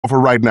For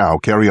right now,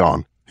 carry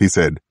on, he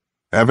said.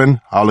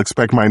 Evan, I'll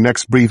expect my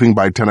next briefing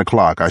by 10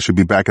 o'clock. I should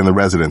be back in the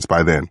residence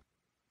by then.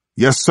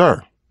 Yes,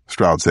 sir,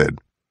 Stroud said.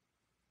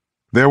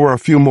 There were a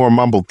few more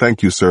mumbled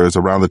thank you, sirs,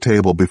 around the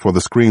table before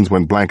the screens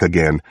went blank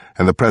again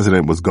and the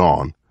president was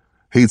gone.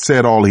 He'd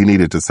said all he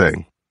needed to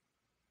say.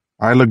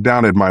 I looked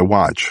down at my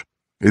watch.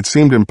 It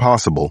seemed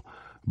impossible,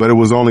 but it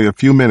was only a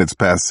few minutes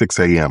past 6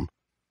 a.m.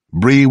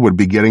 Bree would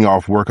be getting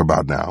off work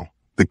about now.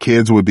 The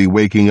kids would be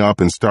waking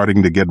up and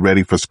starting to get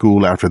ready for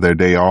school after their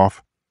day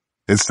off.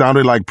 It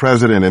sounded like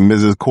President and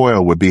Mrs.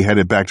 Coyle would be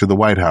headed back to the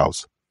White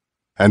House.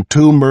 And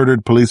 2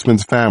 murdered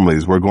policemen's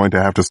families were going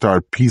to have to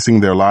start piecing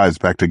their lives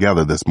back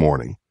together this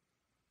morning.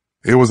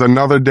 It was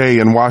another day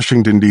in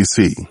Washington,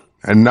 D.C.,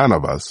 and none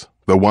of us,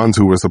 the ones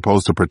who were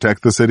supposed to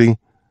protect the city,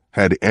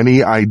 had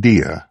any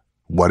idea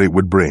what it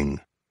would bring.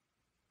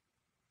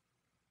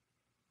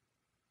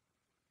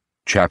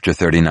 Chapter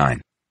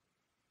 39.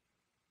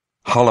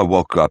 Hala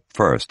woke up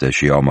first, as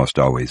she almost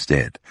always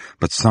did,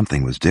 but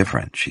something was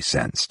different, she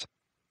sensed.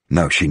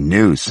 No, she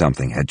knew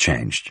something had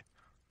changed.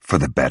 For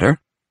the better?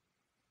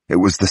 It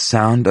was the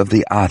sound of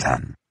the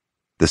adhan,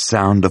 the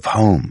sound of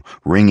home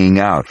ringing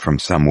out from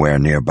somewhere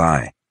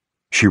nearby.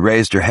 She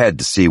raised her head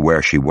to see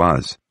where she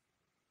was.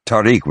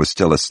 Tariq was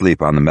still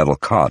asleep on the metal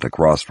cot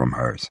across from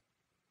hers.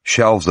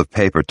 Shelves of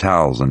paper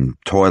towels and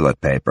toilet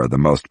paper, the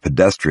most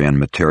pedestrian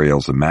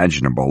materials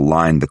imaginable,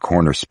 lined the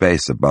corner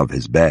space above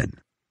his bed.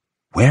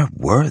 Where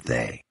were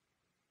they?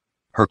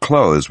 Her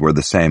clothes were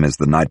the same as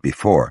the night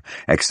before,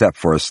 except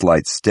for a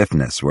slight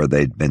stiffness where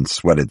they'd been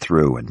sweated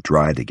through and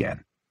dried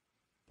again.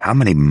 How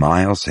many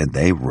miles had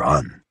they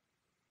run?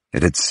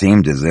 It had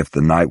seemed as if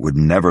the night would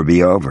never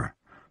be over,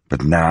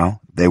 but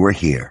now they were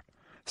here,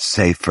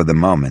 safe for the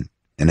moment,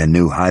 in a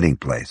new hiding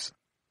place.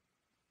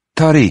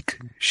 Tariq,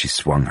 she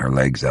swung her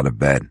legs out of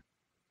bed.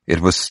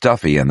 It was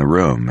stuffy in the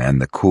room, and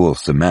the cool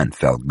cement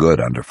felt good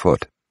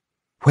underfoot.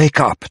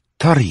 Wake up,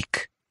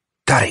 Tariq!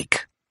 Tariq!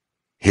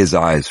 His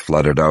eyes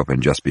fluttered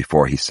open just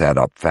before he sat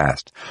up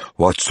fast.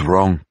 What's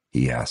wrong?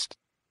 He asked.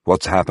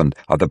 What's happened?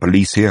 Are the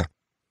police here?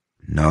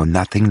 No,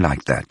 nothing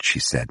like that, she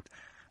said.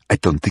 I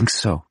don't think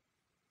so.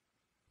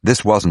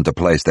 This wasn't a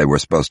place they were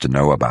supposed to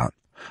know about.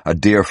 A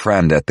dear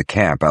friend at the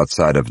camp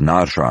outside of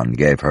Najran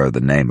gave her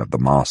the name of the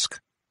mosque.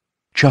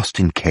 Just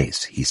in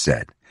case, he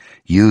said,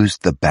 use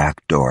the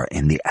back door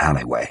in the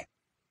alleyway.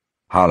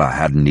 Hala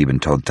hadn't even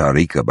told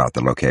Tariq about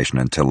the location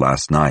until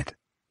last night.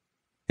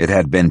 It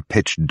had been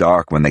pitch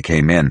dark when they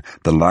came in.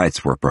 The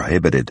lights were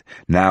prohibited.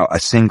 Now a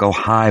single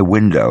high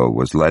window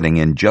was letting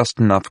in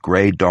just enough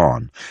gray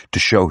dawn to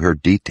show her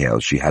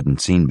details she hadn't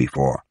seen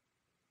before.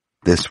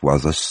 This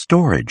was a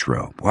storage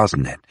room,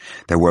 wasn't it?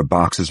 There were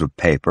boxes of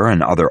paper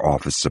and other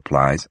office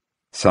supplies,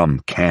 some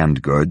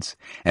canned goods,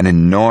 an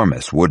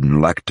enormous wooden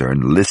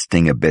lectern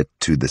listing a bit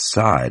to the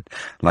side,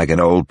 like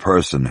an old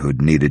person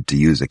who'd needed to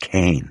use a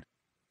cane.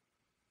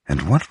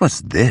 And what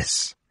was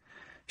this?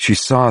 She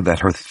saw that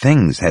her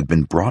things had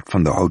been brought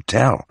from the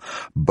hotel.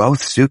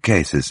 Both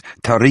suitcases,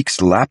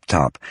 Tariq's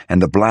laptop, and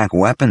the black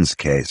weapons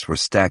case were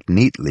stacked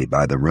neatly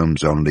by the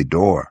room's only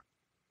door.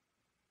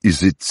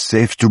 Is it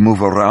safe to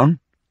move around?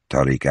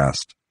 Tariq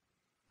asked.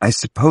 I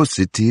suppose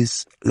it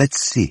is. Let's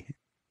see.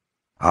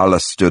 Hala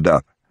stood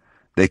up.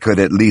 They could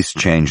at least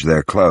change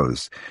their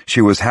clothes.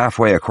 She was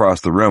halfway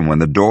across the room when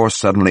the door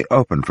suddenly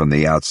opened from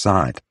the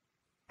outside.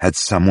 Had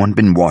someone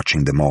been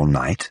watching them all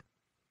night?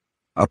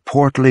 A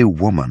portly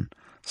woman,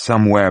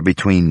 somewhere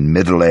between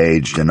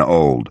middle-aged and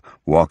old,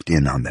 walked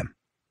in on them.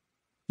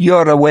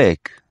 You're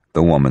awake,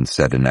 the woman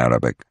said in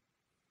Arabic.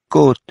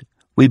 Good.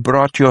 We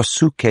brought your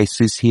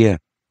suitcases here.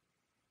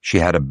 She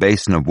had a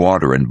basin of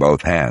water in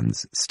both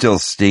hands, still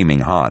steaming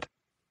hot.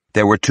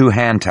 There were 2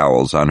 hand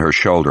towels on her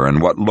shoulder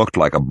and what looked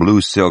like a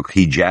blue silk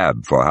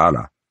hijab for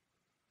Hala.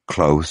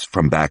 Clothes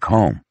from back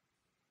home.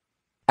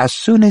 As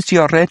soon as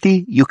you're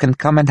ready, you can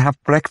come and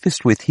have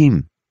breakfast with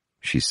him,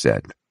 she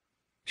said.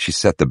 She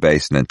set the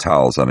basin and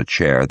towels on a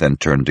chair, then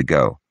turned to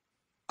go.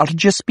 I'll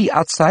just be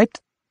outside.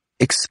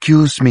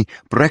 Excuse me,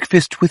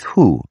 breakfast with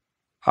who?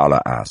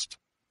 Hala asked.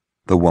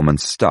 The woman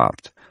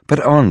stopped,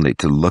 but only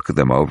to look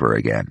them over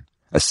again,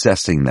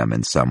 assessing them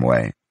in some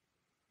way.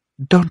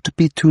 Don't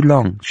be too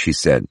long, she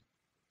said.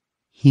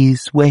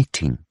 He's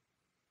waiting.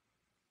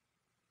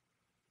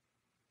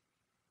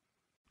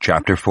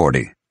 Chapter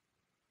 40.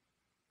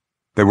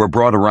 They were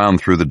brought around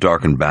through the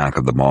darkened back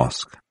of the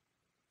mosque.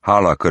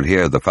 Hala could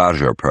hear the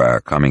Fajr prayer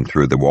coming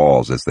through the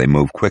walls as they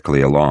moved quickly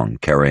along,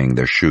 carrying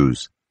their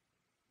shoes.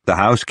 The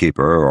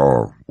housekeeper,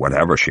 or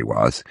whatever she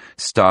was,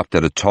 stopped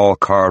at a tall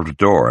carved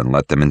door and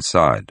let them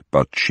inside,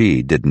 but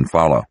she didn't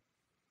follow.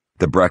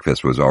 The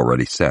breakfast was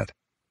already set.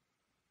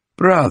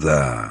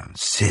 Brother,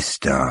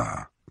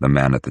 sister, the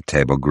man at the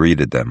table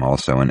greeted them,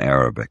 also in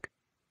Arabic.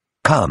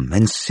 Come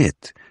and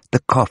sit.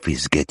 The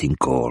coffee's getting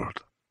cold.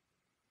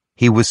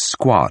 He was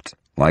squat,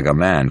 like a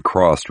man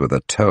crossed with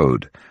a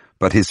toad,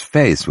 but his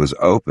face was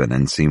open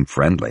and seemed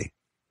friendly.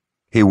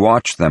 He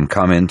watched them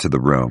come into the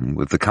room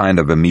with the kind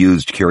of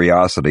amused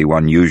curiosity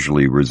one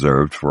usually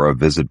reserved for a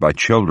visit by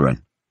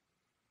children.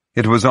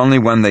 It was only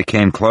when they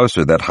came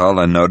closer that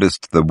Hala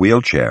noticed the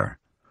wheelchair.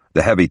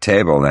 The heavy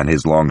table and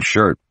his long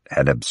shirt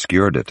had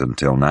obscured it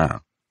until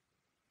now.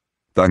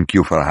 "Thank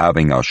you for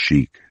having us,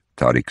 Sheikh,"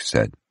 Tariq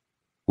said.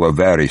 "We're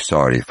very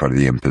sorry for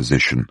the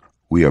imposition.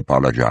 We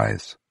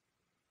apologize."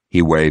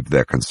 He waved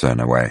their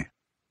concern away.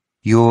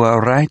 "You are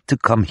right to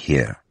come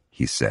here,"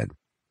 he said.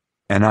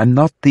 "And I'm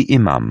not the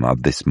imam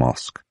of this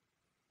mosque.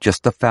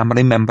 Just a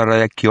family member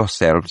like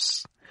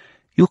yourselves.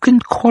 You can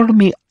call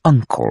me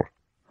uncle.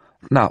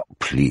 Now,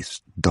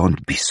 please,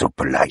 don't be so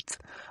polite.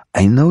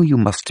 I know you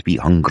must be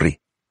hungry."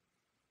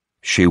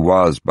 She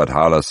was, but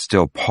Hala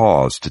still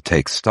paused to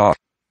take stock.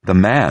 The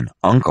man,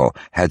 Uncle,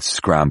 had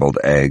scrambled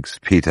eggs,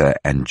 pita,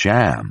 and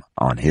jam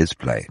on his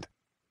plate.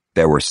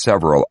 There were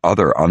several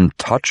other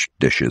untouched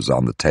dishes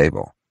on the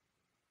table.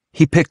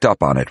 He picked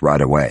up on it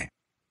right away.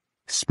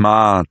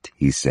 "Smart,"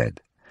 he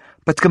said,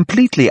 "but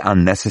completely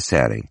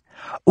unnecessary.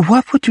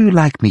 What would you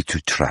like me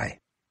to try?"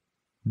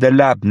 "The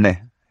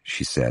labneh,"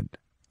 she said,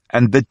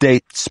 "and the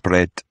date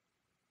spread."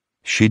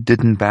 She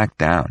didn't back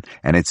down,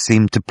 and it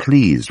seemed to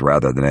please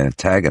rather than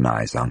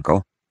antagonize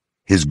Uncle.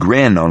 His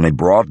grin only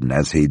broadened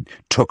as he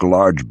took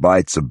large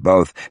bites of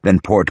both, then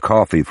poured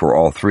coffee for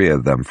all three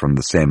of them from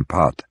the same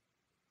pot.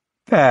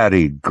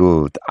 "Very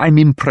good. I'm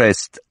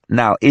impressed.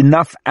 Now,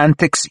 enough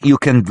antics, you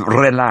can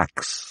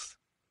relax,"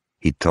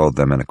 he told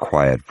them in a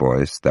quiet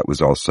voice that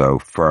was also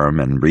firm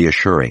and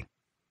reassuring.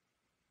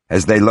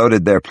 As they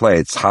loaded their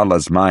plates,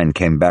 Hala's mind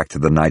came back to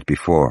the night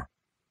before.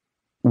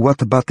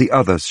 "What about the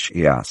others?"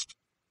 she asked.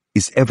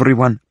 "Is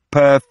everyone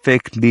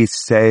perfectly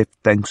safe,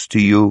 thanks to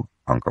you?"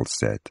 Uncle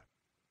said.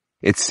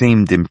 It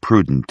seemed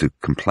imprudent to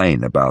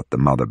complain about the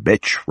mother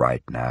bitch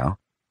right now.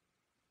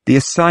 "The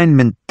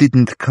assignment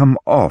didn't come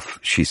off,"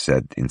 she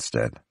said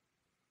instead.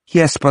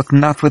 "Yes, but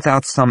not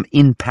without some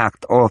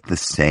impact all the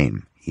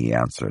same," he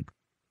answered.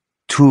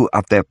 "2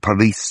 of their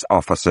police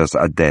officers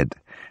are dead.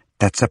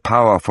 That's a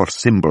powerful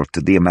symbol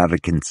to the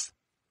Americans.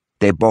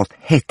 They both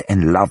hate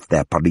and love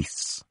their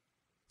police.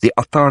 The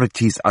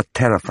authorities are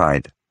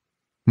terrified,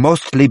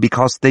 mostly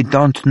because they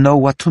don't know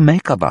what to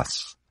make of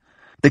us.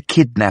 The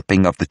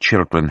kidnapping of the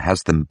children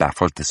has them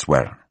baffled as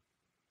well."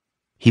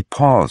 He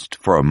paused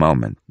for a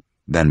moment,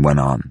 then went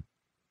on.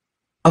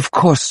 "Of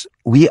course,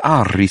 we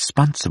are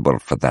responsible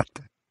for that."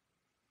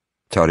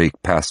 Tariq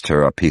passed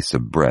her a piece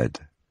of bread,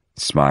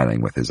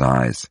 smiling with his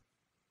eyes.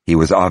 He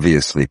was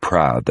obviously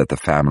proud that the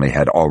family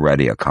had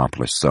already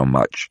accomplished so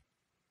much.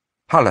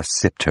 Hala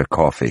sipped her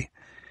coffee.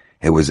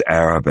 It was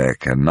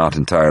Arabic and not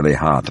entirely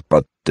hot,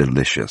 but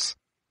delicious.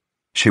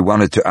 She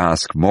wanted to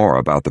ask more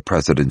about the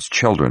president's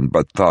children,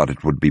 but thought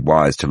it would be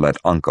wise to let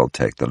Uncle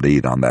take the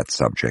lead on that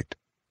subject.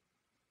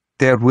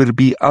 "There will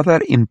be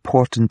other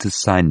important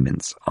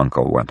assignments,"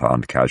 Uncle went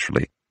on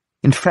casually.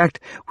 "In fact,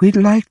 we'd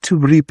like to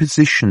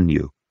reposition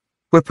you.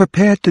 We're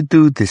prepared to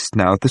do this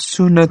now, the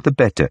sooner the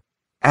better,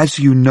 as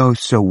you know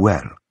so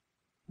well.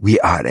 We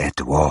are at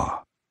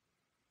war."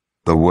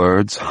 The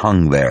words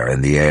hung there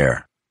in the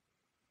air.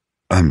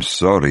 "I'm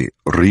sorry,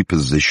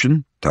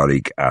 reposition?"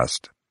 Tariq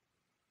asked.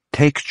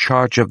 "Take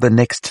charge of the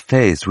next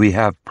phase we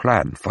have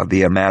planned for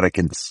the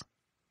Americans.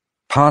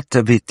 Part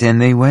of it,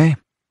 anyway."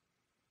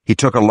 He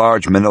took a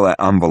large manila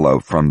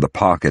envelope from the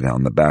pocket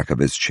on the back of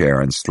his chair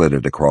and slid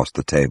it across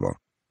the table.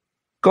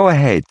 "Go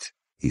ahead,"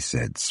 he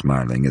said,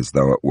 smiling as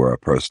though it were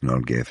a personal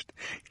gift.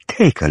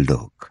 "Take a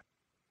look."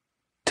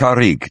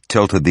 Tariq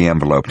tilted the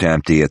envelope to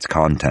empty its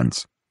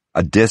contents.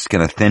 A disc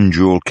in a thin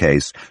jewel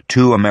case,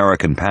 2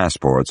 American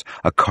passports,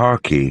 a car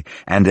key,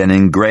 and an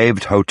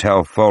engraved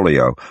hotel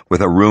folio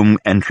with a room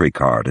entry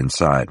card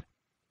inside.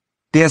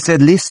 "There's a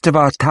list of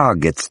our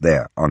targets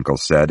there," Uncle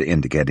said,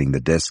 indicating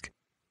the disc.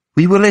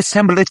 "We will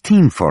assemble a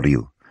team for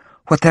you.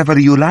 Whatever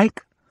you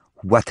like,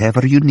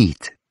 whatever you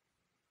need."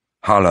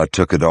 Hala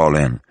took it all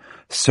in,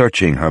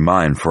 searching her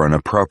mind for an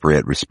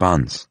appropriate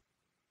response.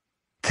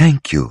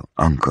 "Thank you,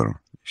 Uncle,"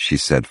 she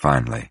said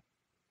finally.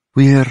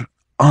 "We're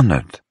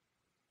honored."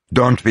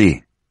 "Don't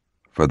be."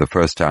 For the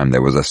first time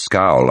there was a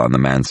scowl on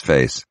the man's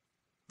face.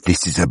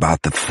 "This is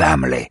about the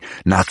family,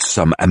 not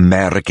some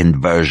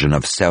American version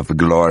of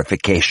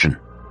self-glorification."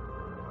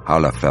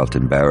 Hala felt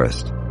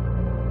embarrassed.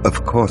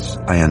 "Of course,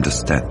 I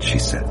understand," she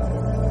said.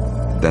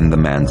 Then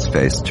the man's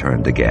face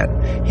turned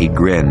again. He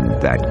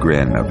grinned that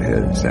grin of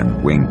his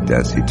and winked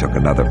as he took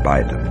another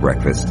bite of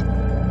breakfast.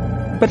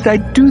 "But I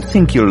do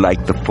think you'll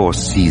like the Four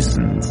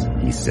Seasons,"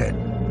 he said.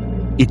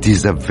 "It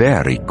is a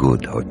very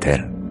good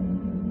hotel."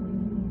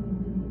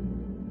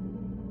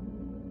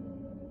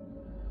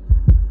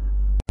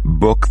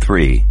 Book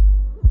 3.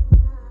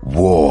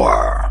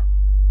 War.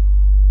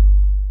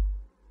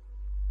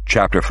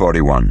 Chapter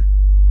 41.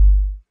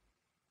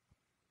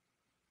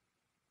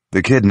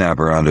 The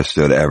kidnapper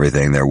understood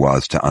everything there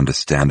was to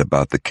understand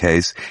about the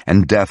case,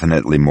 and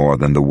definitely more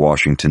than the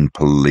Washington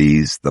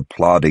police, the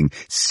plodding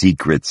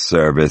Secret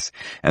Service,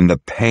 and the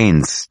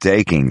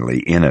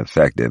painstakingly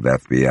ineffective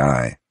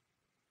FBI.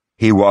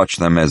 He watched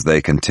them as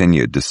they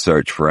continued to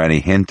search for any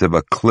hint of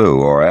a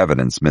clue or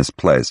evidence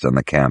misplaced on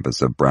the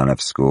campus of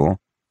Braniff School.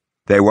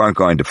 They weren't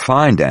going to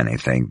find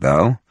anything,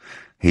 though.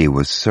 He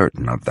was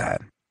certain of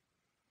that.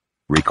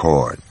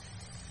 Record.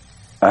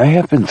 I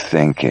have been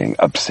thinking,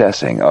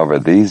 obsessing over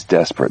these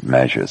desperate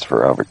measures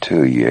for over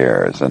 2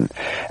 years, and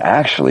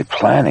actually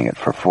planning it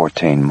for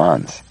 14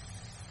 months.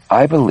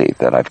 I believe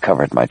that I've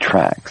covered my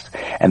tracks,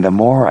 and the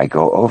more I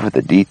go over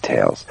the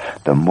details,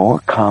 the more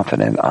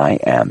confident I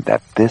am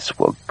that this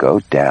will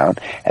go down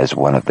as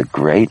one of the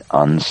great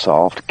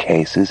unsolved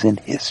cases in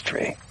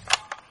history.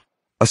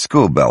 A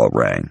school bell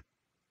rang.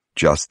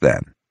 Just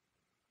then.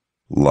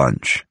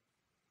 Lunch.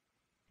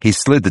 He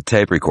slid the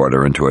tape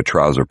recorder into a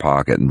trouser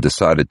pocket and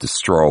decided to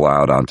stroll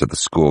out onto the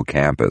school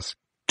campus,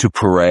 to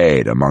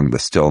parade among the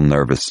still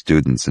nervous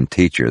students and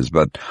teachers,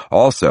 but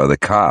also the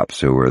cops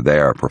who were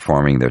there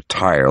performing their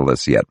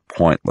tireless yet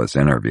pointless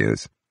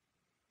interviews.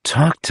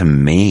 Talk to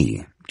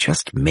me,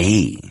 just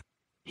me,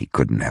 he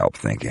couldn't help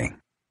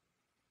thinking.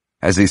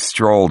 As he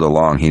strolled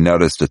along, he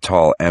noticed a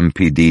tall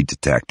MPD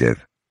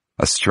detective,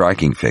 a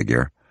striking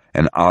figure,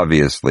 an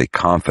obviously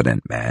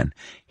confident man.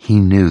 He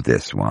knew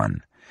this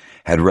one,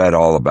 had read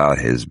all about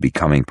his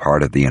becoming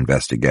part of the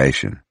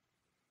investigation.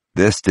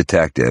 This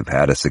detective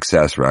had a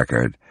success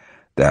record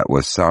that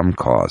was some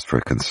cause for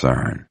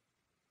concern.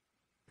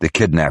 The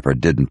kidnapper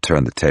didn't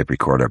turn the tape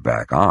recorder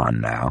back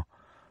on now,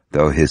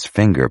 though his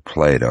finger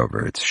played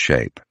over its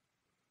shape.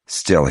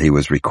 Still, he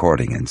was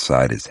recording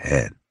inside his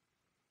head.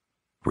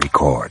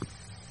 Record.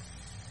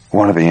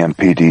 One of the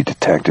MPD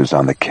detectives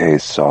on the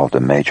case solved a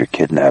major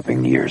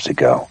kidnapping years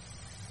ago.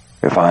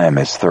 If I am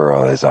as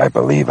thorough as I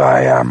believe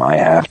I am, I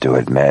have to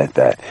admit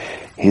that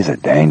he's a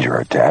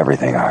danger to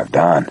everything I've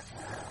done,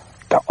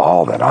 to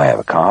all that I have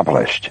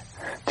accomplished,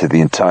 to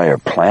the entire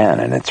plan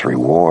and its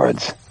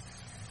rewards.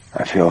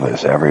 I feel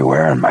this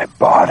everywhere in my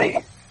body.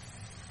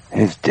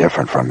 He's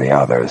different from the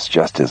others,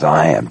 just as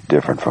I am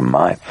different from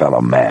my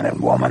fellow man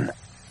and woman.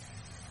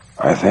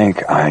 I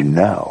think I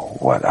know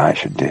what I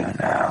should do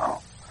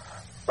now.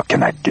 But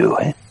can I do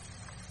it?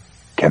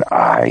 Can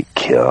I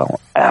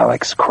kill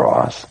Alex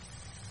Cross?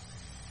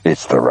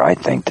 It's the right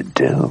thing to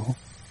do.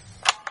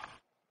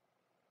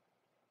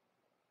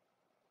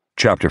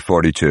 Chapter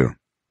 42.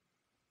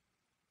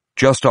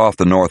 Just off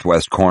the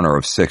northwest corner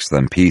of 6th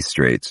and P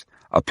Streets,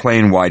 a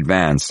plain white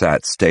van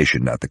sat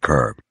stationed at the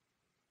curb.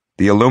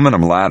 The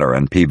aluminum ladder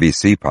and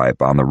PVC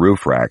pipe on the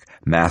roof rack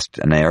masked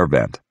an air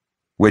vent,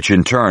 which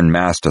in turn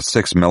masked a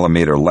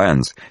 6mm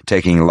lens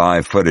taking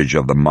live footage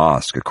of the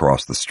mosque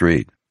across the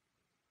street.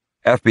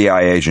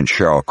 FBI agent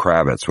Cheryl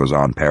Kravitz was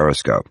on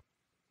Periscope.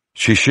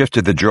 She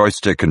shifted the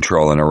joystick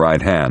control in her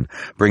right hand,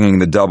 bringing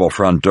the double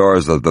front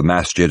doors of the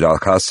Masjid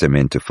al-Qasim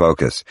into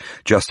focus,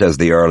 just as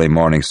the early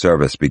morning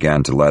service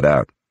began to let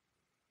out.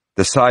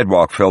 The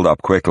sidewalk filled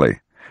up quickly.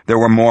 There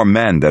were more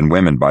men than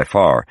women by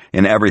far,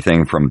 in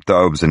everything from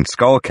thobes and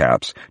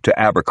skullcaps to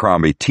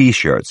Abercrombie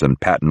T-shirts and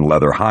patent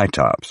leather high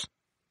tops.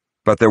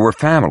 But there were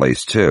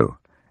families, too,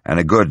 and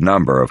a good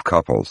number of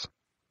couples.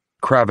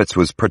 Kravitz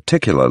was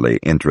particularly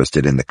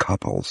interested in the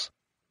couples.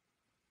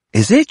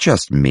 "Is it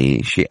just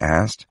me?" she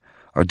asked.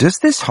 "Or does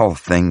this whole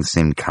thing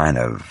seem kind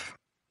of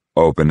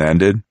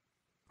open-ended?"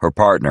 Her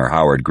partner,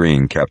 Howard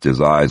Green, kept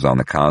his eyes on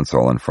the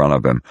console in front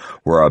of him,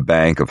 where a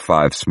bank of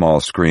 5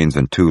 small screens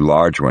and 2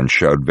 large ones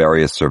showed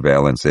various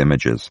surveillance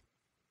images.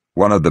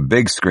 One of the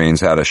big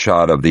screens had a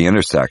shot of the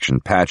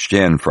intersection patched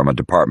in from a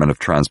Department of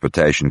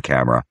Transportation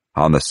camera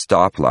on the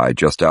stoplight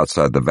just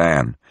outside the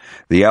van.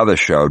 The other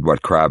showed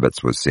what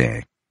Kravitz was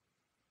seeing.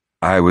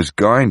 "I was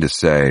going to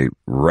say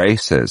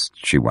racist,"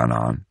 she went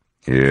on.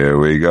 "Here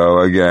we go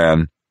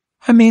again.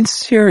 I mean,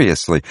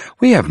 seriously,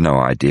 we have no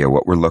idea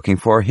what we're looking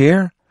for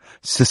here.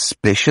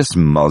 Suspicious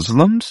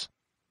Muslims?"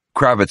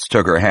 Kravitz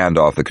took her hand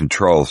off the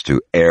controls to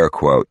air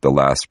quote the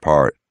last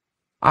part.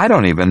 "I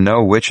don't even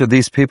know which of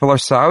these people are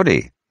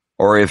Saudi,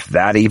 or if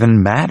that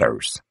even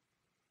matters."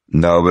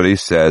 "Nobody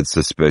said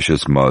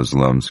suspicious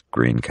Muslims,"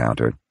 Green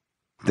countered.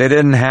 "They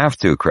didn't have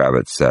to,"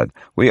 Kravitz said.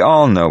 "We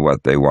all know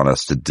what they want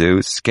us to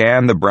do.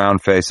 Scan the brown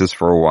faces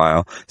for a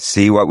while,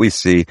 see what we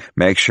see,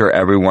 make sure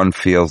everyone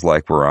feels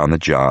like we're on the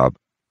job."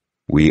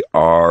 "We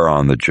are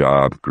on the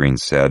job," Green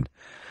said.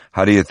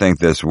 "How do you think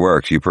this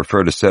works? You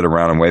prefer to sit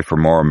around and wait for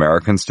more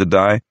Americans to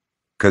die?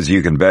 'Cause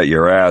you can bet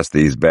your ass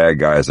these bad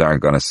guys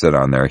aren't going to sit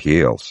on their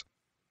heels."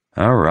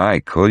 "All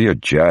right, cool your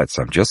jets.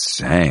 I'm just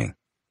saying."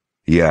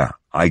 "Yeah,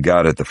 I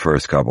got it the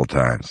first couple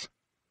times.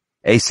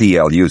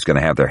 ACLU's going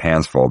to have their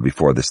hands full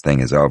before this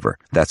thing is over.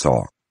 That's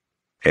all."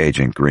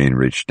 Agent Green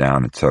reached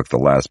down and took the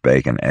last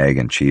bacon, egg,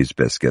 and cheese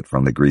biscuit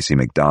from the greasy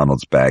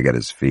McDonald's bag at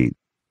his feet.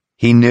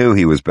 He knew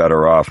he was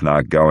better off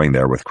not going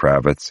there with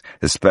Kravitz,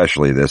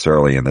 especially this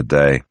early in the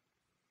day.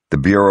 The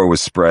bureau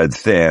was spread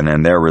thin,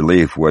 and their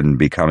relief wouldn't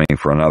be coming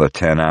for another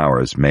 10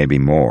 hours, maybe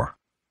more.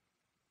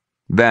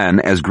 Then,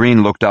 as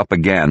Green looked up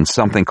again,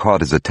 something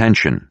caught his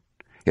attention.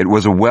 It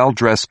was a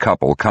well-dressed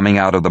couple coming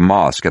out of the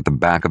mosque at the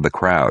back of the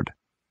crowd.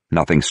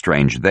 Nothing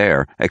strange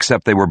there,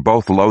 except they were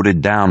both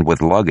loaded down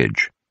with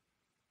luggage.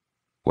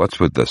 "What's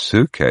with the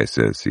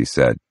suitcases?" he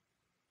said.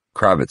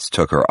 Kravitz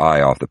took her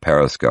eye off the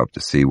periscope to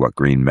see what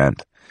Green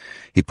meant.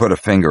 He put a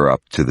finger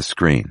up to the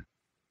screen.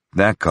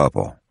 "That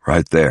couple,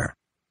 right there."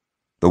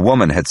 The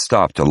woman had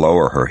stopped to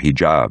lower her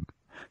hijab.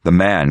 The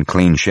man,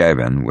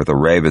 clean-shaven, with a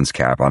raven's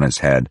cap on his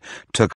head, took